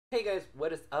Hey guys,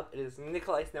 what is up? It is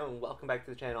Nikolai Snow and welcome back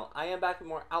to the channel. I am back with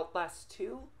more Outlast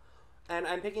 2, and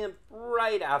I'm picking up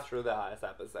right after the last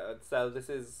episode. So this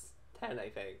is 10, I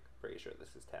think. Pretty sure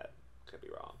this is 10. Could be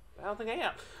wrong. But I don't think I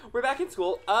am. We're back in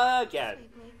school again.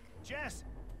 Jess!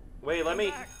 Wait, let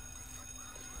me...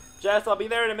 Jess, I'll be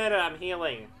there in a minute. I'm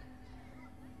healing.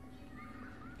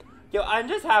 Yo, I'm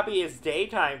just happy it's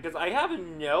daytime because I have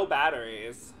no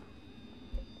batteries.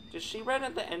 Does she run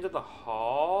at the end of the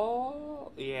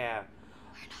hall? Yeah.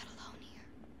 We're not alone here.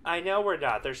 I know we're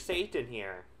not. There's Satan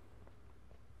here.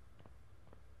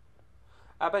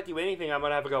 I bet you anything I'm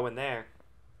gonna have to go in there.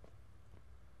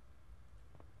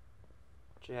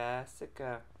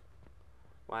 Jessica.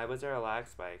 Why was there a lag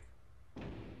spike?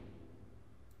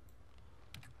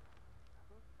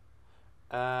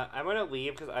 I'm gonna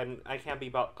leave because I can't be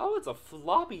bothered. Oh, it's a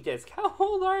floppy disk. How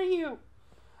old are you?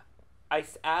 I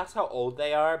asked how old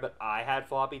they are, but I had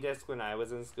floppy disks when I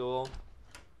was in school.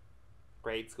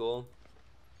 Grade school.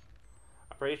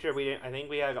 I'm pretty sure we didn't. I think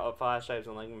we had flash drives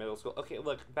in like middle school. Okay,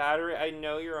 look, battery. I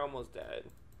know you're almost dead.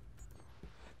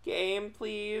 Game,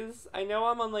 please. I know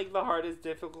I'm on like the hardest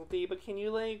difficulty, but can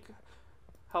you like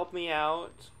help me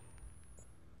out?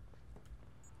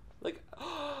 Like,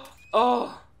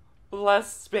 oh,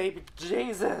 bless baby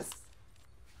Jesus.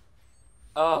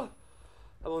 Oh.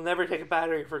 I will never take a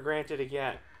battery for granted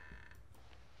again.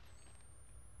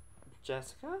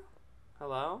 Jessica?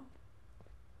 Hello?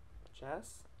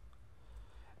 Jess?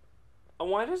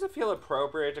 Why does it feel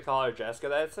appropriate to call her Jessica?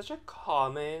 That's such a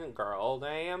common girl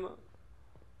name.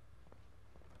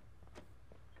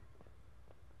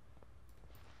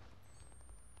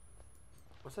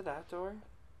 Was it that door?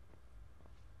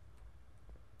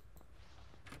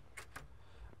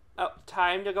 Oh,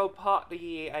 time to go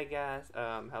potty, I guess.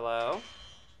 Hello?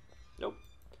 Nope.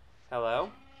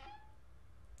 Hello?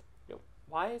 Nope.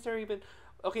 Why is there even...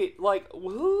 Okay, like,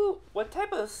 who... What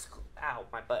type of... Ow,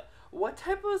 my butt. What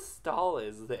type of stall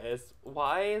is this?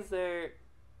 Why is there...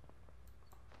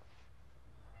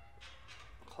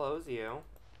 Close you.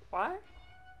 Why?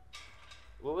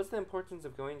 What was the importance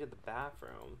of going to the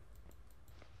bathroom?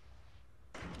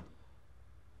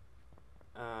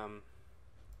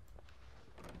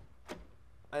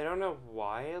 I don't know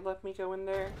why it let me go in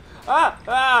there. Ah!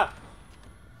 Ah!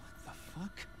 What the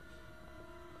fuck?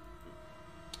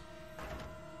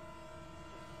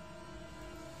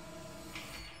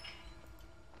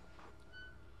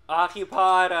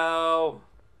 Occupado!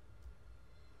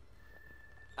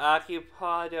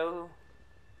 Occupado.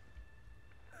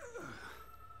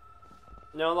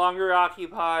 No longer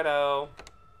occupado.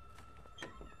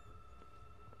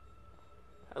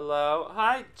 Hello?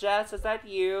 Hi, Jess, is that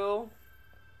you?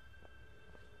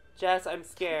 Jess, I'm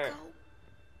scared.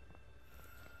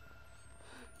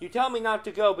 You tell me not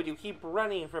to go, but you keep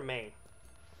running from me.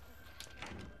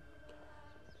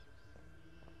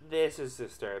 This is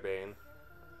disturbing.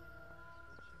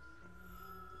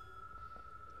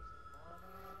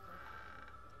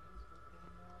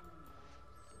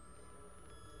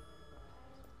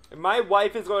 If my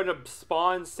wife is going to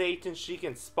spawn Satan, she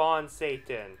can spawn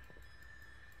Satan.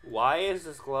 Why is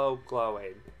this globe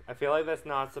glowing? I feel like that's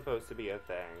not supposed to be a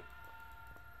thing.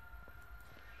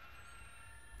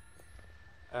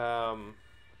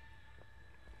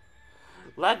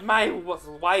 Let my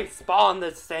wife spawn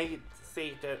the Satan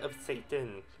of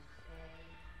Satan.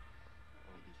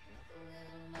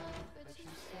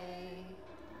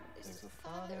 There's a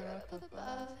father up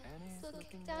above, he's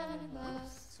looking down in love,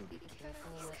 so be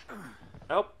careful.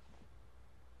 Nope.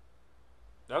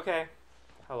 Okay.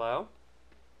 Hello?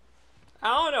 I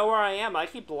don't know where I am. I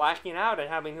keep blacking out and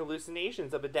having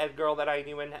hallucinations of a dead girl that I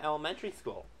knew in elementary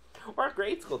school. Or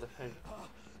grade school.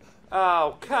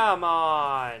 Oh, come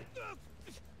on.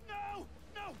 No!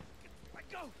 No! Let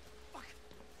go! Fuck!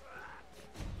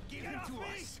 Give him to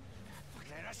us! Fuck,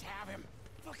 let us have him!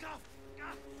 Fuck off!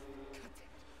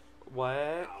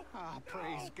 What? Ah,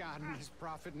 praise God and his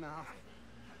prophet now.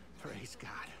 Praise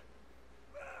God.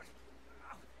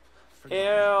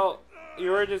 Ew.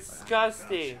 You're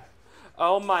disgusting.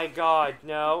 Oh my God,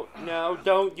 no, no,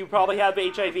 don't. You probably have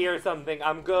HIV or something.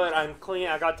 I'm good, I'm clean.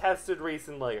 I got tested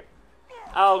recently.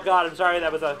 Oh God, I'm sorry,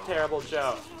 that was a terrible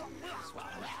joke.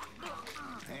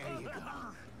 There you go.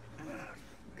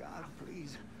 God,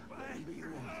 please, let him be your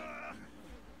one.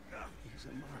 He's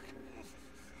a mark.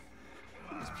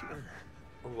 He's pure.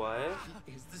 What?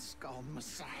 He's the skull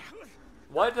Messiah.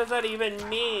 What does that even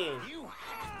mean? You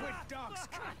half-wit dog's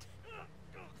cut.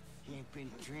 He ain't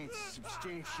been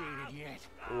transubstantiated yet.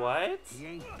 What? He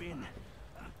ain't been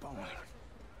born.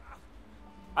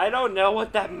 I don't know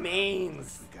what that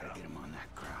means. We gotta get him on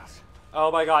that cross.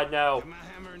 Oh my God, no. Get my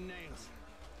hammer and nails.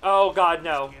 Oh God,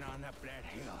 no. Get on up that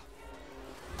hill.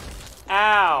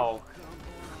 Ow. Come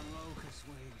on, locust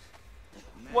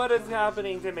wings. What is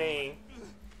happening to me?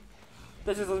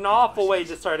 This is an awful way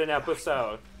to start an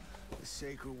episode. The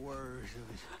sacred words of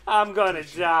his I'm gonna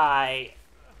die.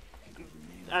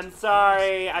 I'm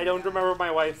sorry, I don't remember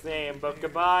my wife's name, but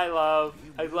goodbye, love.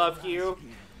 I love you.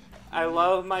 I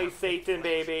love my Satan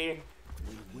baby.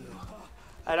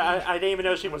 I didn't even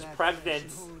know she was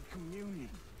pregnant. Holy communion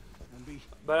and be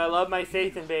But I love my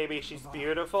Satan baby. She's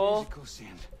beautiful. physical sin.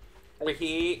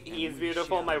 He's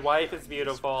beautiful. My wife is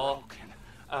beautiful.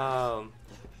 I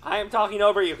am talking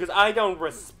over you because I don't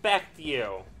respect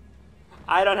you.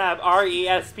 I don't have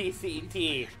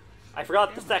R-E-S-P-C-T. I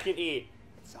forgot the second E.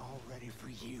 It's all ready for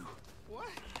you. What?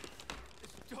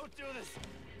 Don't do this.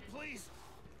 Please.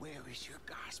 Where is your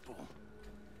gospel?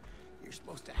 You're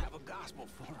supposed to have a gospel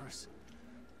for us.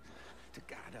 To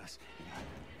guide us.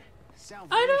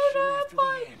 Salvation I don't know after if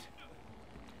I- the end.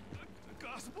 The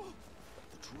gospel?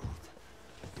 The truth.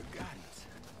 Your guidance.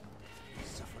 He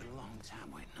suffered a long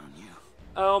time waiting on you.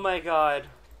 Oh my God.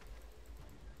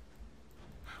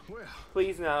 Well,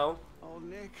 Please no. old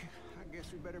Nick, I guess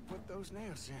we better put those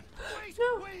nails in. Wait,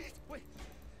 No. wait.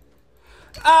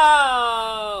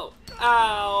 Ow!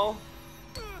 Ow!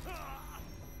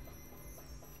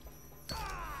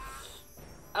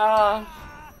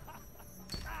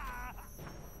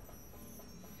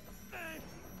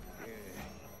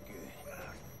 Good.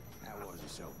 That wasn't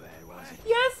so bad, was it?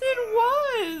 Yes, it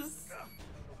was.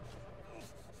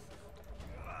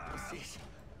 What's this?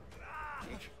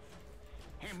 Nick,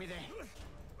 hand me that.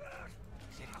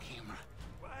 Is that a camera?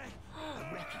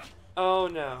 A wreckage? Oh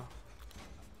no.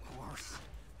 Of course.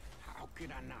 How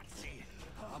could I not see it?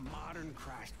 A modern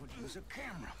Christ would use a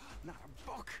camera, not a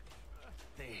book.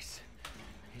 This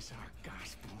is our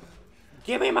gospel.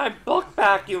 Give me my book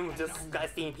back, you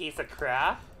disgusting piece of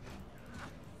crap.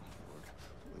 Lord,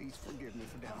 please forgive me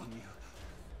for doubting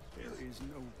you. There is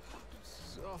no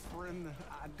suffering that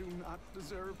I do not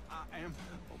deserve. I am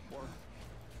a worm,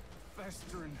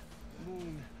 festering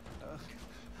wound.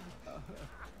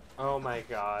 Oh my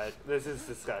God. This is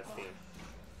disgusting.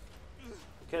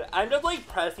 Okay, I'm just like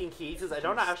pressing keys because I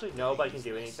don't actually know if I can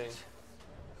do anything.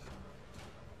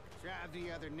 Drive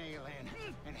the other nail in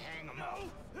and hang them up.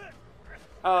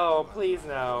 Oh, please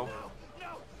no.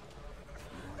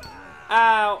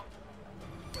 Ow!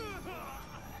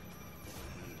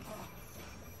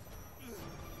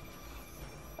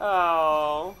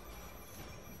 Oh.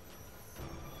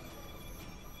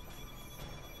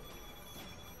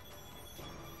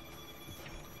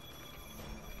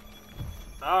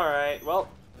 Alright, well.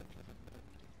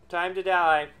 Time to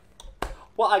die.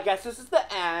 Well, I guess this is the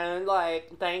end.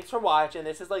 Like, thanks for watching.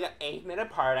 This is like an 8-minute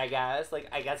part, I guess. Like,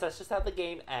 I guess that's just how the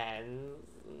game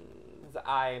ends.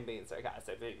 I am being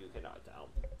sarcastic, if you cannot tell.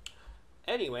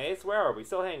 Anyways, where are we?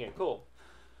 Still hanging. Cool.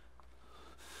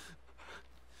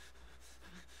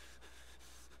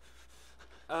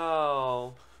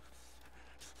 Oh.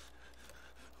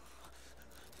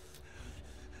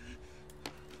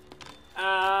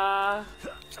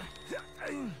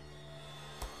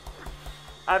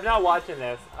 I'm not watching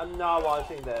this. I'm not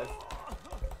watching this.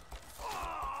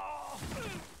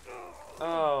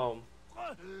 Oh.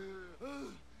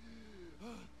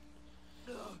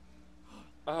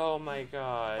 Oh my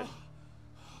God.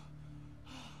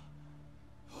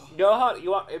 You know how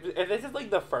you want if this is like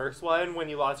the first one when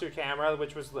you lost your camera,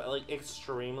 which was like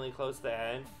extremely close to the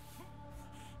end.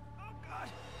 Oh God.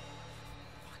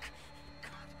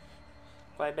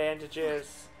 By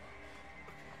bandages.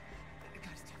 I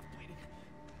gotta stop bleeding.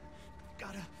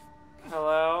 Gotta.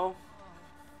 Hello?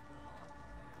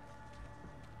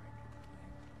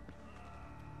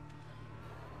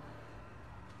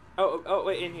 Oh,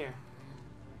 wait, in here.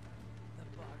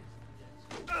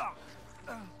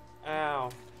 Ow.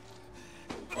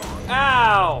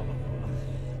 Ow!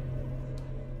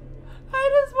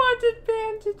 I just wanted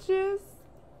bandages.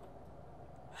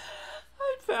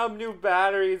 I found new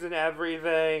batteries and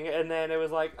everything, and then it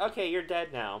was like, okay, you're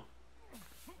dead now.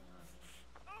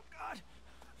 Oh God.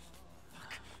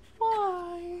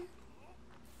 Why?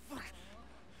 Fuck.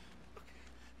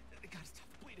 I gotta stop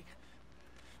bleeding.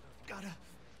 Gotta.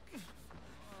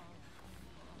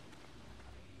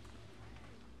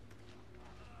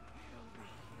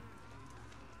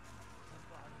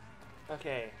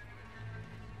 Okay.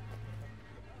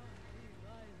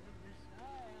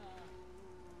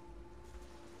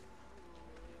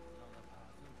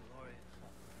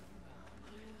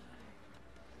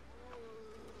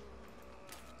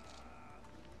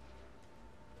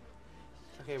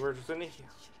 Okay, we're just gonna heal.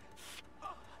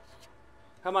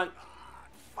 Come on.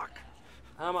 Fuck.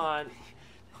 Come on.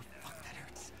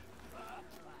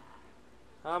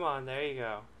 Come on, there you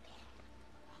go.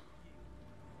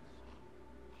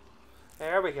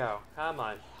 There we go. Come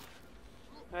on.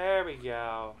 There we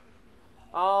go.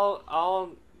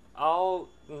 All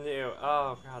new.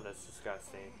 Oh god, that's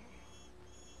disgusting.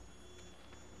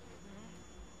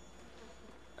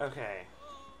 Okay.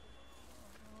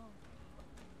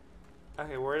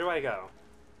 Okay, where do I go?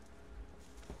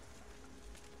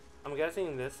 I'm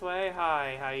guessing this way?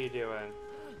 Hi, how you doing?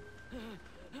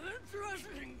 Trust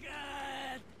in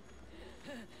God.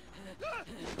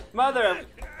 Mother of...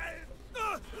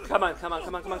 Come on, come on,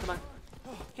 come on, come on, come on.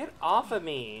 Get off of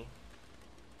me.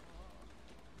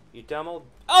 You dumb old...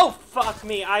 Oh, fuck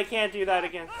me! I can't do that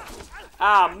again.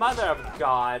 Ah, mother of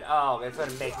God. Oh, it's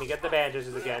gonna make me get the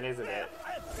bandages again, isn't it?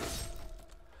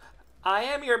 I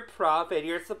am your prophet.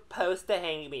 You're supposed to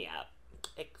hang me up.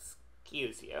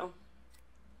 Excuse you.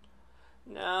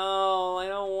 No, I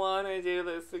don't want to do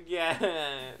this again.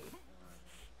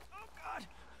 Oh God.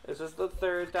 It's just the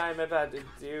third time I've had to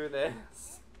do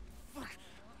this.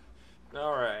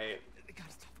 Alright.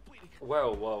 Gotta stop the bleeding.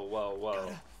 Whoa, whoa, whoa,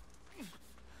 whoa.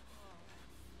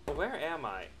 Where am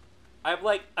I?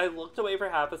 I looked away for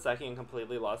half a second and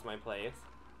completely lost my place.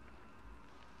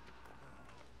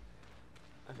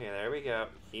 Okay, there we go.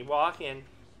 Keep walking.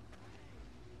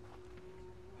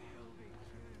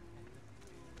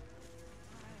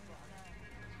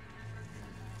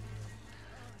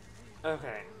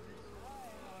 Okay.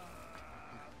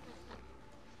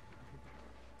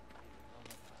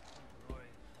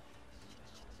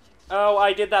 Oh,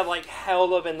 I did that like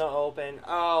hell of in the open.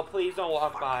 Oh, please don't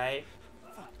walk by.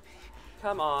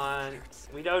 Come on.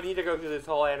 We don't need to go through this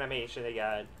whole animation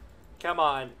again. Come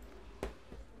on.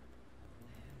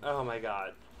 Oh my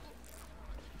god.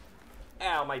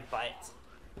 Ow, my butt.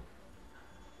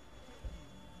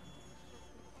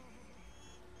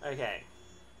 Okay.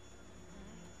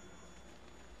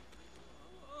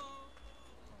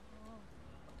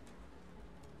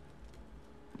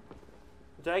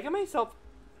 Did I get myself...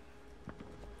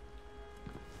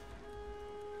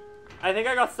 I think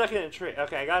I got stuck in a tree.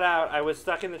 Okay, I got out. I was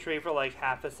stuck in the tree for like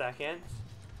half a second.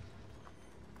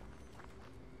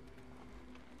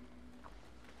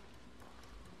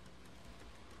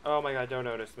 Oh my god, don't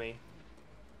notice me.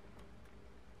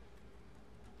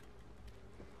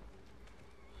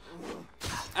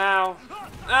 Ow.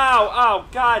 Ow, oh,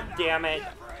 god damn it.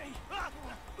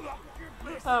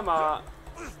 Come on.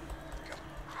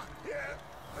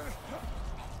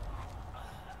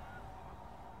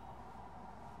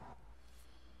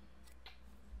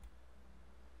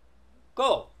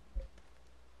 Go.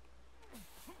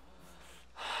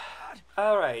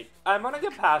 Alright, I'm gonna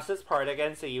get past this part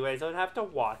again so you guys don't have to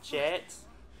watch it.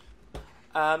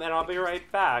 And I'll be right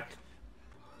back.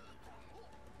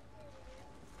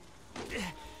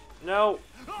 No.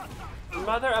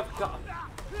 Mother of God.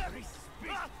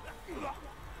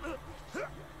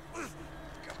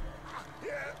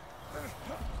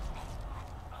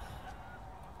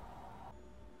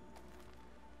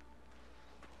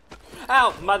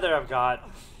 Ow, mother of God.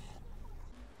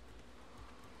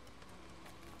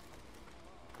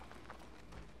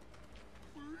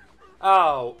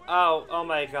 Oh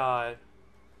my god.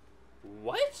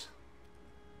 What?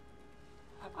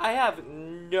 I have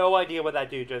no idea what that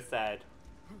dude just said.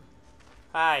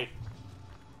 Hi.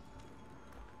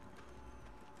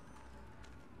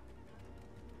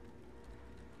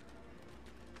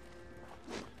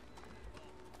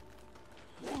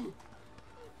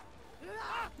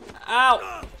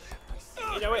 Ow!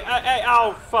 You know what? Hey,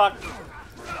 oh, fuck.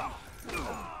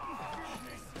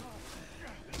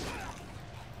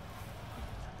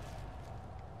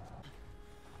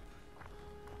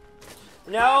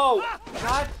 No!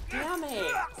 God damn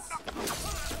it!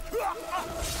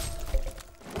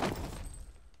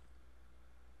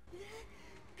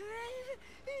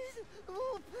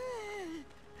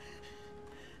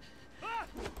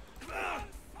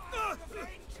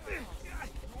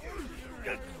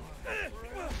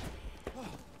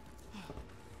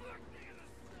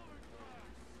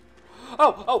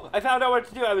 Oh, I found out what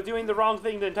to do. I was doing the wrong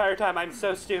thing the entire time. I'm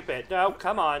so stupid. No,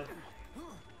 come on.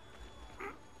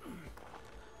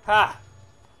 Ha!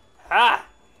 Ha!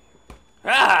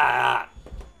 Ha!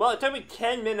 Well, it took me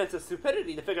 10 minutes of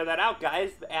stupidity to figure that out,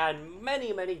 guys, and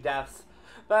many, many deaths,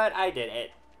 but I did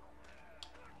it.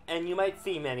 And you might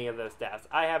see many of those deaths.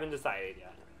 I haven't decided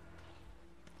yet.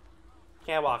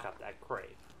 Can't walk up that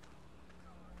crate.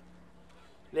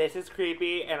 This is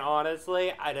creepy, and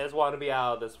honestly, I just want to be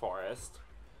out of this forest.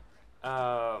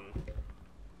 Are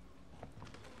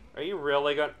you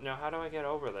really gonna... No, how do I get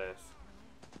over this?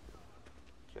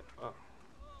 Oh.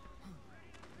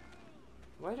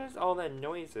 What is all that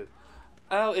noises?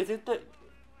 Oh, is it the...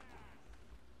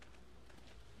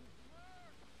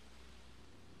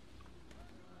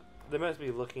 They must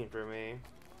be looking for me.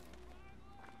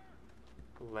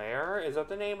 Lair? Is that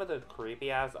the name of the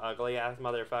creepy-ass, ugly-ass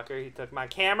motherfucker? He took my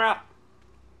camera!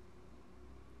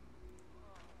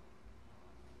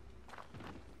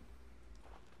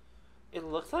 It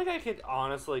looks like I could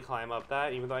honestly climb up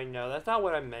that, even though I know that's not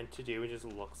what I meant to do. It just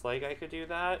looks like I could do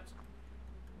that.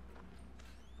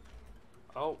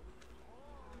 Oh.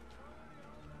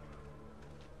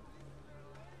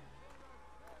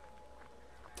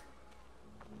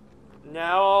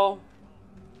 No.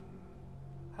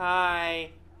 Hi.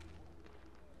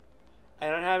 I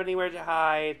don't have anywhere to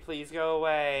hide. Please go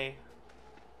away.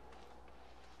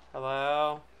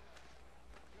 Hello?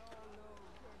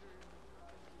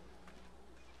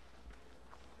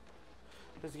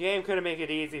 This game couldn't make it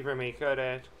easy for me, could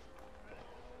it?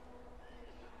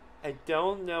 I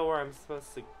don't know where I'm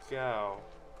supposed to go.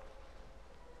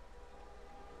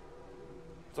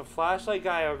 There's a flashlight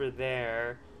guy over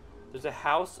there. There's a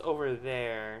house over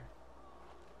there.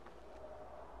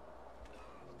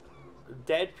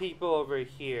 Dead people over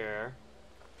here.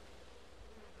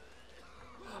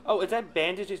 Oh, is that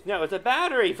bandages? No, it's a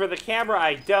battery for the camera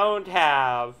I don't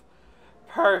have.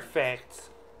 Perfect.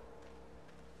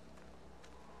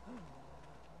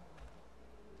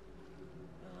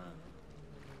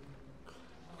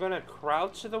 I'm gonna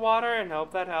crouch to the water and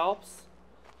hope that helps.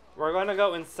 We're gonna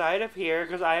go inside of here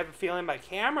because I have a feeling my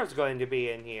camera's going to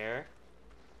be in here.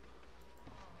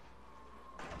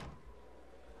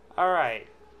 Alright.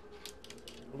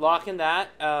 Locking that.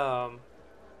 No,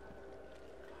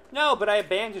 but I have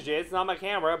bandages. It's not my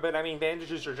camera, but I mean,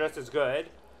 bandages are just as good.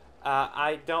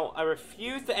 I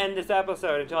refuse to end this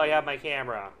episode until I have my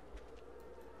camera.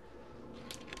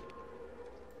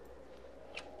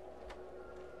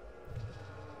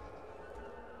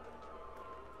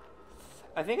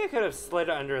 I think I could have slid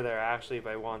under there, actually, if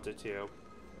I wanted to.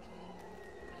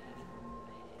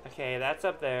 Okay, that's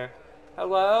up there.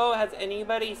 Hello? Has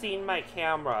anybody seen my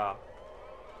camera?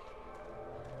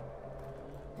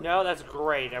 No, that's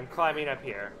great. I'm climbing up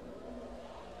here.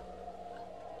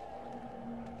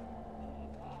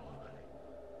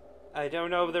 I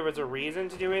don't know if there was a reason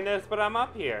to doing this, but I'm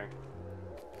up here.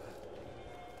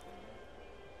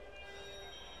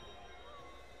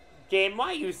 Game,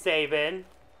 why you saving?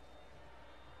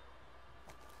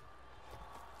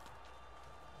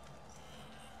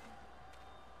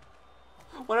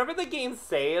 Whenever the game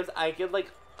saves, I get, like,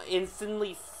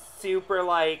 instantly super,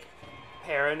 like,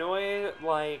 paranoid.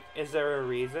 Like, is there a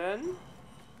reason?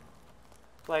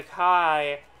 Like,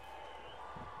 hi.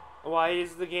 Why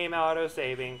is the game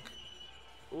auto-saving?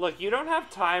 Look, you don't have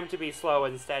time to be slow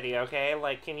and steady, okay?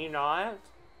 Like, can you not?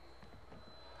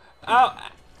 Oh!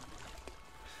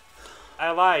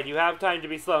 I lied. You have time to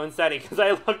be slow and steady, because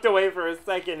I looked away for a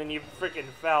second and you freaking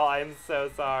fell. I'm so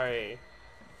sorry.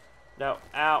 No.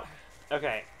 Ow.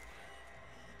 Okay.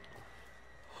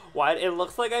 Why? It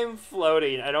looks like I'm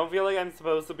floating. I don't feel like I'm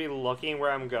supposed to be looking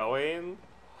where I'm going.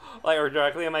 Like, or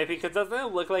directly on my feet. Because doesn't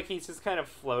it look like he's just kind of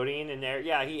floating in there?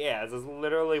 Yeah, he is. It's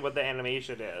literally what the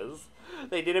animation is.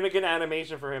 They didn't make an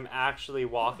animation for him actually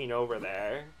walking over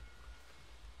there.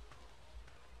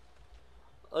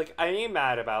 Like, I ain't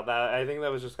mad about that. I think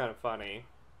that was just kind of funny.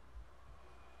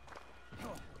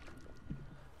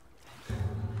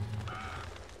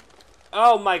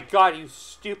 Oh my god, you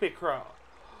stupid crow.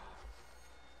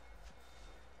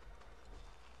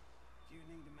 Do you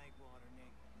need to make water,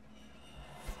 Nick?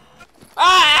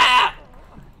 Ah!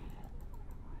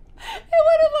 It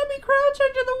wouldn't let me crouch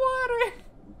under the water.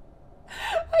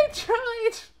 I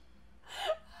tried.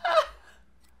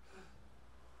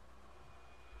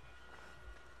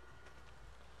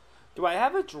 Do I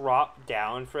have a drop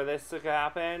down for this to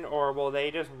happen, or will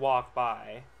they just walk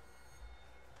by?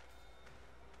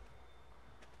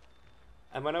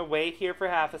 I'm gonna wait here for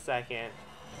half a second.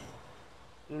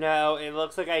 No, it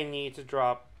looks like I need to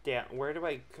drop down. Where do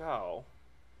I go?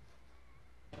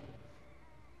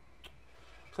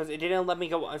 Because it didn't let me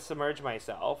go submerge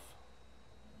myself.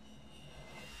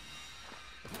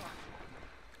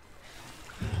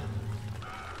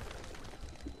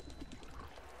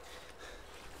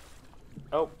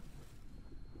 Oh.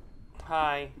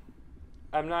 Hi.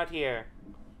 I'm not here.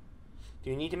 Do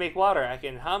you need to make water? I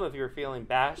can hum if you're feeling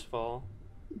bashful.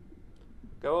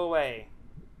 Go away.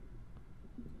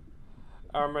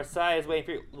 Our Messiah is waiting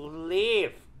for you.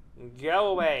 Leave! Go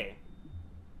away.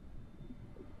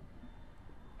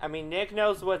 I mean, Nick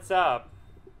knows what's up.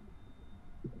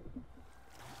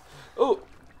 Ooh!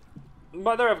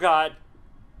 Mother of God!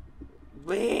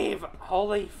 Leave!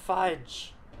 Holy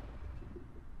fudge!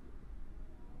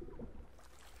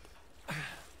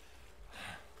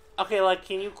 Okay, like,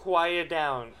 can you quiet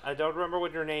down? I don't remember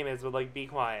what your name is, but, like, be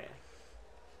quiet.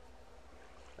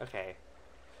 Okay.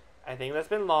 I think that's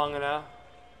been long enough.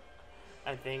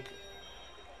 I think...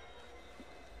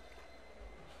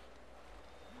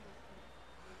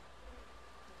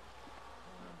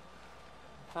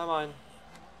 Come on.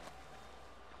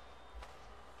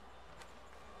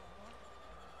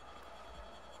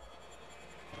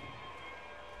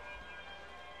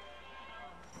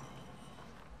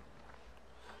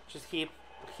 Just keep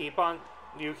on,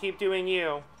 you keep doing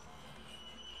you.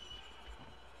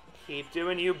 Keep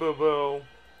doing you, boo-boo.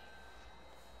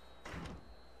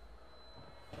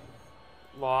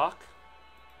 Lock.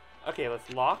 Okay,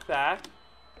 let's lock that.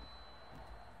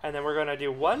 And then we're gonna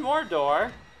do one more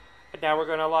door. And now we're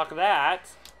gonna lock that.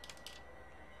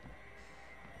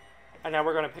 And now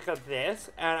we're gonna pick up this.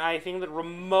 And I think that the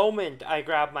moment I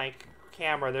grab my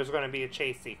camera, there's gonna be a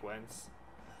chase sequence.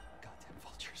 Goddamn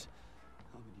vultures.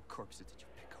 How many corpses did you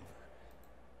pick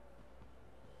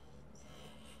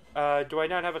over? Do I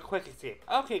not have a quick escape?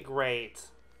 Okay, great.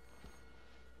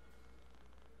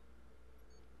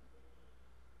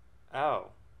 Oh.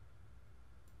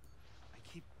 I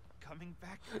keep coming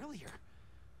back earlier.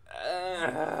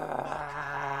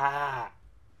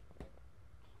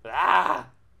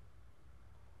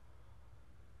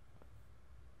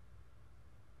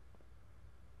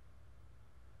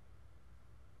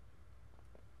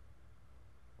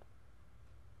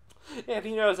 Yeah, if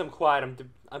you notice I'm quiet,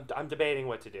 I'm debating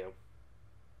what to do.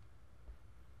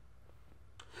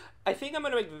 I think I'm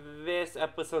gonna make this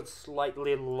episode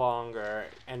slightly longer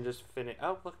and just finish.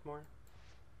 Oh, look more.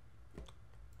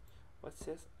 What's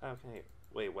this? Okay,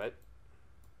 wait, what?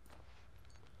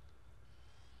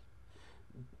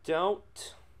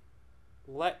 Don't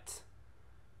let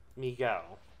me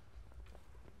go.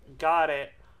 Got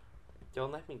it.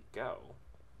 Don't let me go.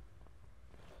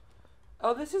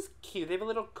 Oh, this is cute. They have a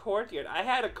little courtyard. I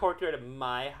had a courtyard at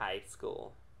my high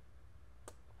school.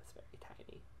 It's very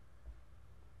tiny.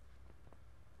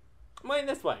 I'm going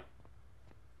this way.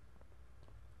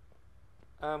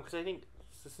 Because I think,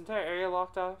 is this entire area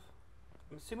locked off?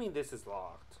 I'm assuming this is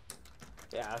locked.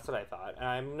 Yeah, that's what I thought. And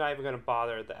I'm not even going to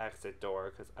bother at the exit door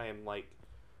because I am like,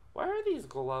 why are these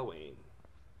glowing?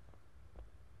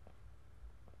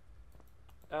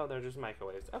 Oh, they're just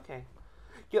microwaves. Okay.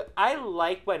 Yo, I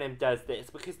like when it does this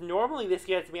because normally this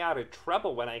gets me out of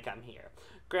trouble when I come here.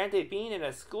 Granted, being in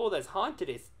a school that's haunted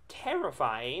is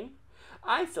terrifying.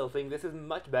 I still think this is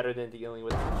much better than dealing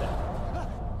with them.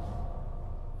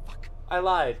 Fuck. I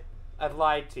lied. I've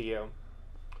lied to you.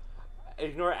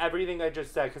 Ignore everything I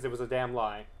just said because it was a damn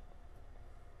lie.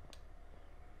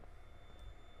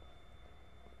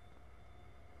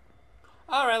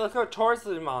 Alright, let's go towards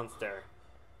the monster.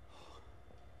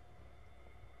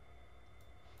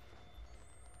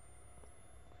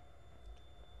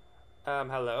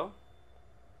 Hello?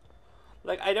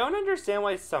 Like, I don't understand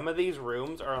why some of these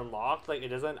rooms are unlocked. Like, I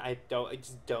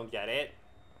just don't get it.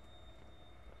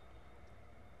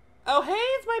 Oh, hey,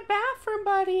 it's my bathroom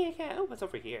buddy again. Oh, what's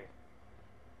over here?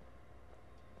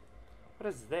 What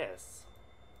is this?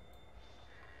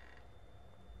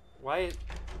 Why?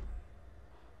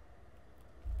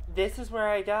 This is where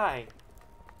I die.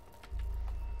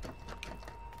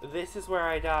 This is where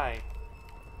I die.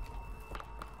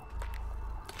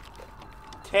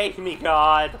 Take me,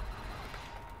 God.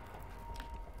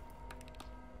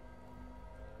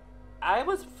 I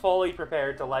was fully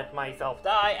prepared to let myself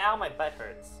die. Ow, my butt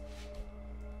hurts.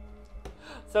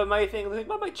 So the thing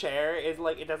about my chair is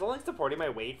like it doesn't like supporting my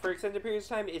weight for extended periods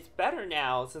of time. It's better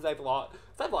now since I've lost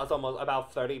almost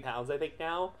about 30 pounds I think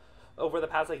now over the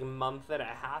past like month and a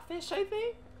half-ish I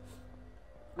think,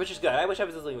 which is good. I wish I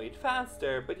was losing weight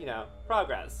faster, but you know,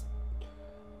 progress.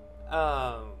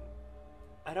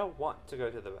 I don't want to go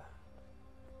to the...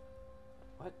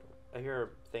 What? I hear a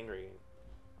thing ringing.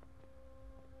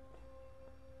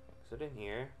 Is it in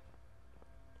here?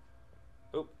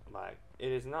 Oh, my.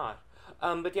 It is not.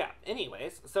 But yeah,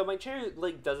 anyways. So my chair,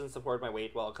 like, doesn't support my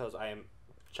weight well because I am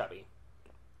chubby.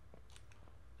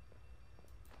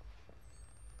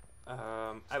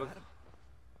 I would...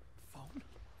 Phone?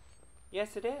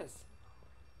 Yes, it is.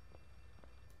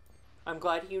 I'm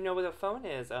glad you know what a phone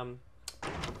is.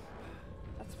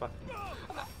 That's fun.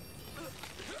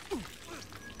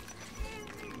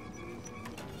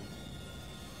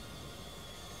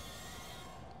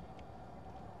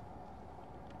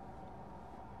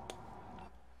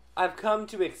 I've come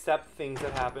to accept things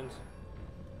that happened.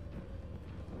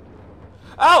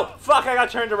 Oh! Fuck, I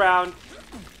got turned around.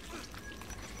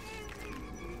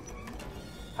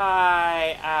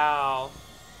 Hi, ow.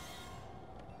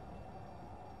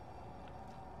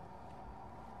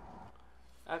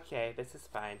 Okay, this is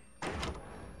fine.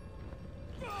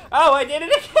 Oh, I did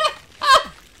it again!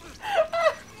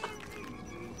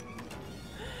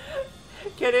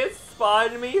 Can it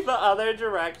spawn me the other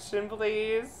direction,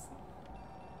 please?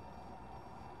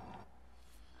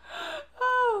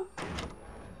 Oh.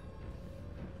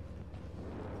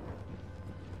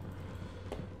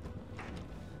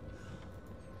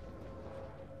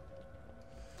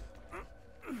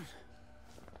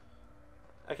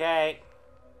 Okay.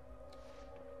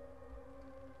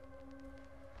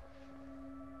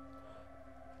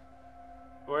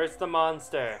 Where's the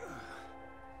monster?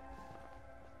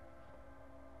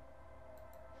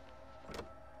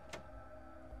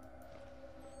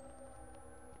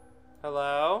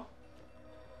 Hello?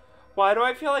 Why do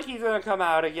I feel like he's gonna come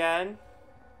out again?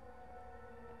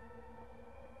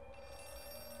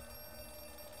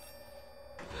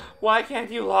 Why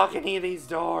can't you lock any of these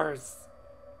doors?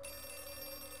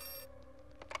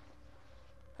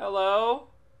 Hello?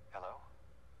 Hello?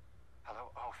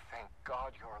 Hello? Oh, thank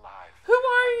God you're alive. Who are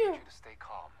I you? need you to stay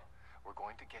calm. We're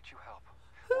going to get you help.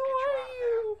 Who We'll get you are out of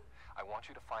you? there. I want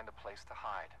you to find a place to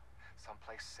hide.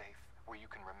 Someplace safe where you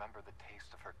can remember the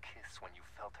taste of her kiss when you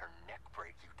felt her neck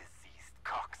break, you diseased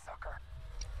cocksucker.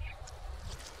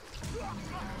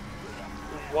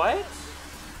 What?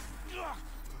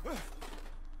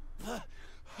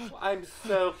 I'm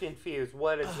so confused.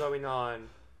 What is going on?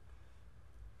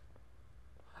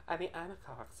 I mean, I'm a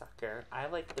cocksucker. I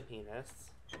like the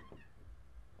penis.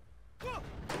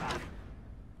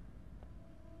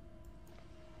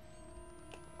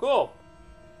 Cool.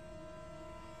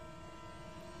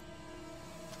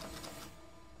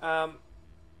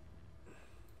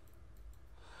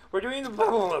 We're doing the blah,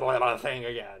 blah, blah, blah thing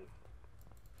again.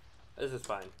 This is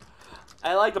fun.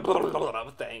 I like the blah, blah, blah,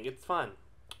 blah thing. It's fun.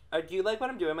 Do you like what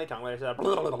I'm doing with my tongue when I said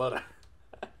blah, blah, blah, blah?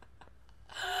 I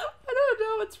don't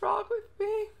know what's wrong with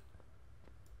me.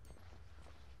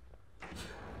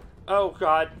 Oh,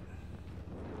 God.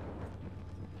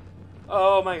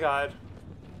 Oh, my God.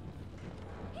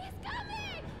 He's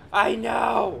coming! I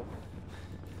know!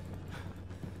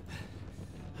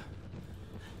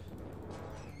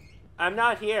 I'm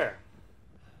not here.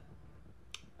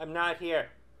 I'm not here.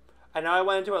 I know I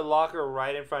went into a locker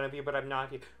right in front of you, but I'm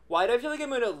not here. Why do I feel like I'm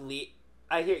gonna leave?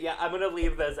 Yeah, I'm gonna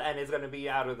leave this and it's gonna be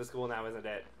out of the school now, isn't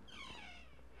it?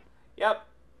 Yep.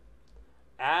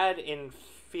 Add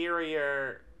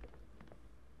inferior.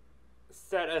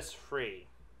 Set us free.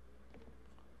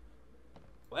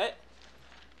 What?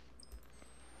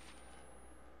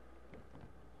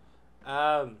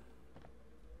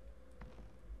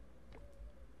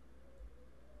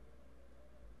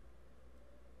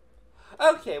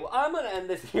 Okay, well, I'm gonna end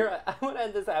this here. I'm gonna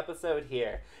end this episode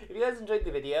here. If you guys enjoyed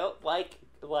the video, like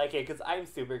it, because I'm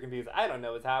super confused. I don't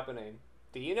know what's happening.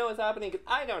 Do you know what's happening? Because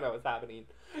I don't know what's happening.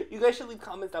 You guys should leave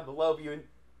comments down below if you,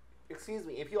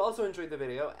 if you also enjoyed the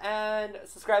video, and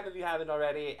subscribe if you haven't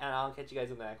already, and I'll catch you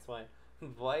guys in the next one.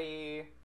 Bye.